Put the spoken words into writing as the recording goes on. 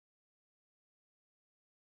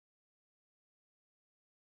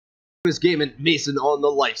Is Gaming, Mason on the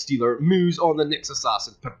Lifestealer, Moose on the Nyx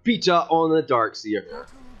Assassin, Pepita on the Darkseer.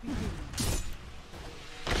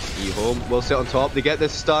 EHOME will sit on top. They get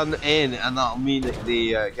this stun in, and that'll mean that they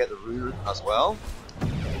get the rune as well.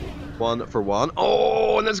 1 for 1.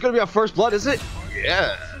 Oh, and there's going to be a first blood, is it?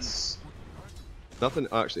 Yes. Nothing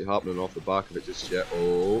actually happening off the back of it just yet.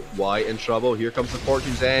 Oh, why in trouble? Here comes the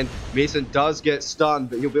Fortune's End. Mason does get stunned,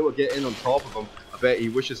 but he'll be able to get in on top of him. I bet he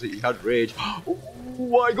wishes that he had rage. Oh,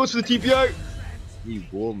 why goes for the TP out? He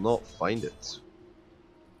will not find it.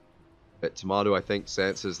 But Tomato, I think,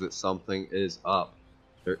 senses that something is up.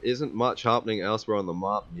 There isn't much happening elsewhere on the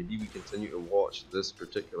map. Maybe we continue to watch this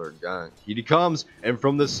particular gang. Here he comes, and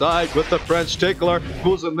from the side with the French tickler,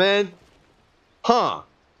 pulls him in. Huh.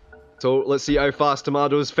 So let's see how fast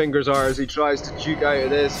Tomato's fingers are as he tries to juke out of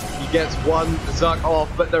this. He gets one Zuck off,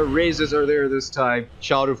 but the raises are there this time.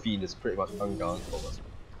 Shadow Fiend is pretty much ungone.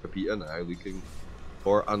 Pepita now looking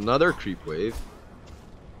for another creep wave.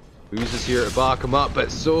 Moose is here to back him up, but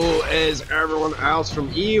so is everyone else from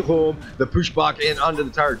EHOME. The pushback in under the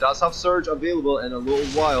tower does have Surge available in a little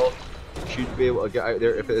while. Should be able to get out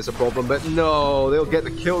there if it is a problem, but no, they'll get the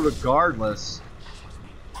kill regardless.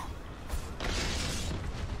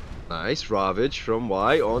 Nice Ravage from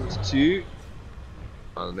Y onto 2.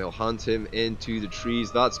 And they'll hunt him into the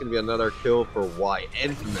trees. That's going to be another kill for Y.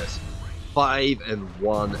 Infamous. 5 and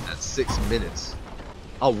 1 at 6 minutes.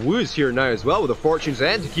 Wu's here now as well with a Fortune's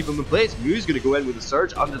End to keep him in place. Wu's going to go in with a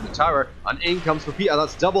Surge under the tower, and in comes Pepita.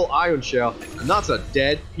 That's double Ion Shell, and that's a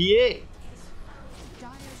dead PA.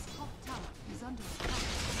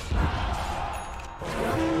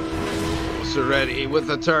 Serenity with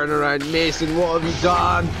the turnaround. Mason, what have you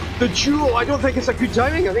done? The Jewel, I don't think it's a good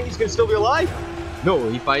timing. I think he's going to still be alive. No,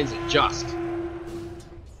 he finds it just.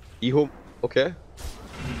 EHOME, okay.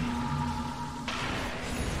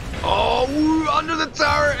 Oh, woo, under the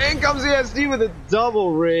tower, in comes ESD with a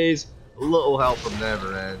double raise. A little help from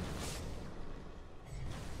Neverend.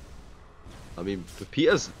 I mean,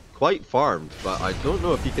 Pepita's quite farmed, but I don't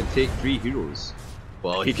know if he can take 3 heroes.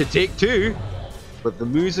 Well, he could take 2, but the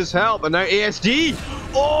Moose's help, and now ASD!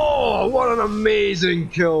 Oh, what an amazing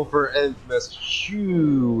kill for Infamous.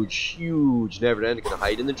 Huge, huge Neverend gonna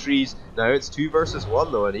hide in the trees. Now it's 2 versus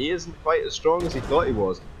 1 though, and he isn't quite as strong as he thought he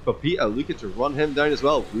was. Pepita looking to run him down as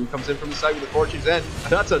well. Wu comes in from the side with the Fortune's End,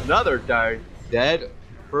 and that's another down. Dead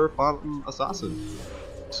for Phantom Assassin.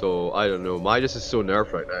 So, I don't know, Midas is so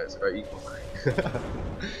nerfed right now, it's about equal.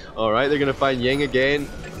 Alright, they're gonna find Ying again.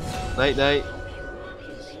 Night night.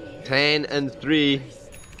 10 and 3.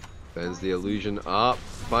 Bends the illusion up.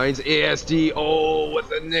 Finds ASD. Oh, with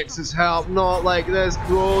the Nyx's help. Not like this,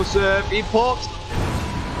 Broseph. He pops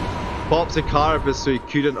a Carapace so he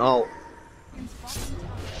couldn't ult.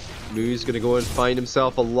 Moo's gonna go and find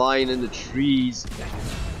himself a line in the trees.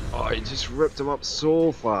 Oh, he just ripped him up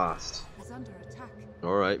so fast.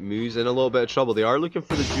 Alright, Moo's in a little bit of trouble. They are looking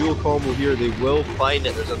for the dual combo here. They will find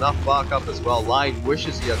it. There's enough backup as well. Line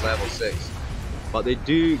wishes he has level 6. But they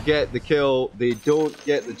do get the kill. They don't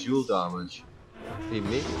get the dual damage.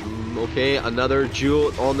 Okay, another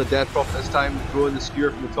duel on the Death Prophet this time. Throwing the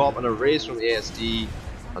skewer from the top and a raise from ASD.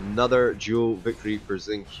 Another duel victory for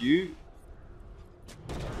XinQ.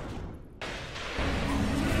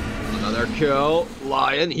 Another kill.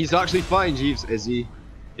 Lion. He's actually fine, Jeeves. Is he?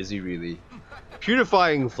 Is he really?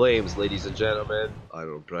 Purifying Flames, ladies and gentlemen. I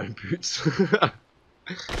don't know, brown boots.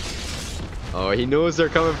 Oh, he knows they're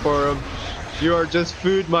coming for him. You are just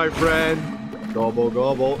food, my friend. Gobble,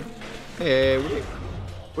 gobble. Hey,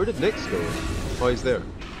 where did Nyx go? Oh, he's there.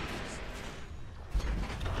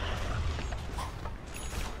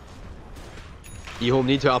 EHOME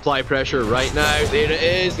need to apply pressure right now. There it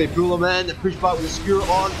is. They pull him in. They push back with the skewer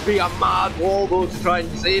on. Be a mad wall though to try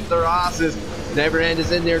and save their asses. Neverend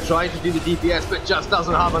is in there trying to do the DPS, but just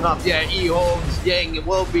doesn't have enough yet. EHOME's Ying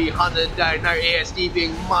will be hunted down. Now ASD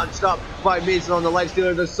being munched up by Mason on the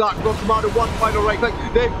Lifestealer. The suck from Commander. One final right click.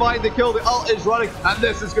 They find the kill. The ult is running, and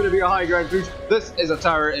this is going to be a high ground push. This is a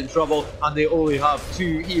tower in trouble, and they only have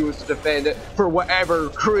 2 heroes to defend it for whatever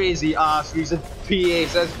crazy ass reason. PA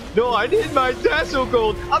says, no, I need my Deso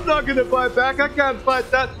gold. I'm not going to fight back. I can't fight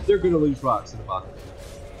that. They're going to lose racks in the back.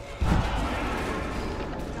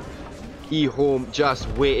 EHOME just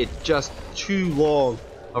waited just too long,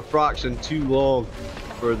 a fraction too long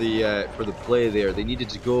for the play there. They needed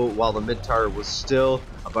to go while the mid tower was still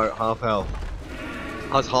about half health.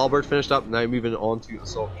 Has Halberd finished up? Now moving on to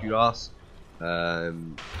Assault Cuirass.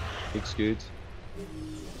 Looks good.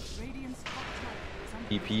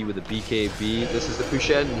 EP with the BKB. This is the push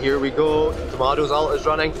in. Here we go. Tomato's ult is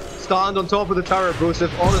running. Stand on top of the tower,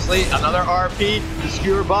 Broseph. Honestly, another RP to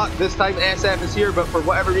skewer back. This time SF is here, but for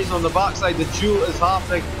whatever reason on the backside, the duel is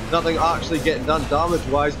happening. Nothing actually getting done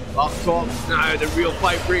damage-wise. Up top, now the real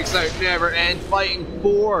fight breaks out. Never end. Fighting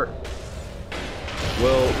 4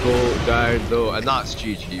 will go down though, and that's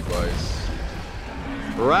GG,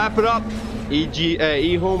 boys. Wrap it up.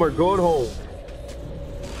 EHOME are going home.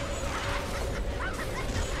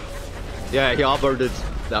 Yeah, he halberded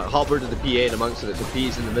the PA in amongst it, so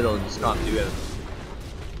P's in the middle and just can't do it.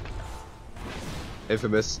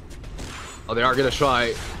 Infamous. Oh, they are going to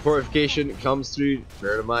try. Fortification comes through.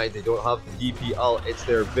 Bear in mind, they don't have the DP ult. It's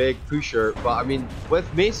their big pusher. But I mean,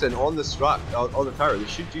 with Mason on the on the tower, they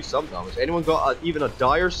should do some damage. Anyone got even a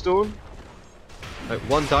Dire Stone? Like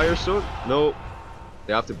one Dire Stone? No.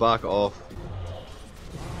 They have to back off.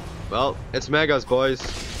 Well, it's Megas, boys.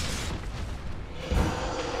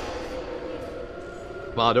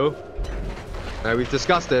 Mado. Now, we've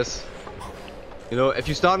discussed this. You know, if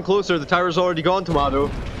you stand closer, the tower's already gone,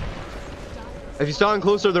 Tomado. If you stand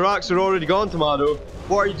closer, the racks are already gone, Tomado.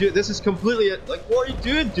 What are you doing? This is completely... Like, what are you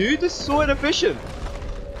doing, dude? This is so inefficient.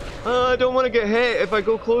 I don't want to get hit. If I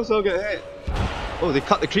go close, I'll get hit. Oh, they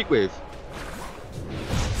cut the creep wave.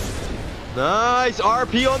 Nice.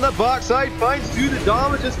 RP on the backside. Finds through the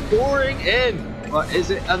damage. Is pouring in. But is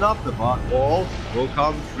it enough? The back wall will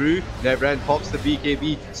come through. Neverend pops the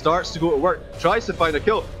BKB, starts to go to work, tries to find a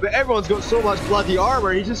kill, but everyone's got so much bloody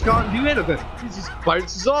armor, he just can't do anything. He just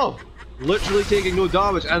bounces off, literally taking no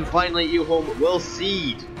damage, and finally EHOME will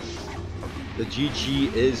seed. The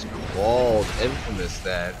GG is called. Infamous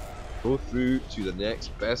then go through to the next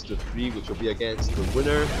best of 3, which will be against the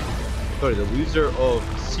winner, sorry, the loser of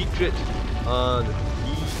Secret and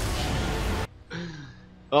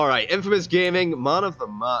Alright, Infamous Gaming, man of the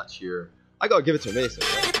match here. I gotta give it to Mason.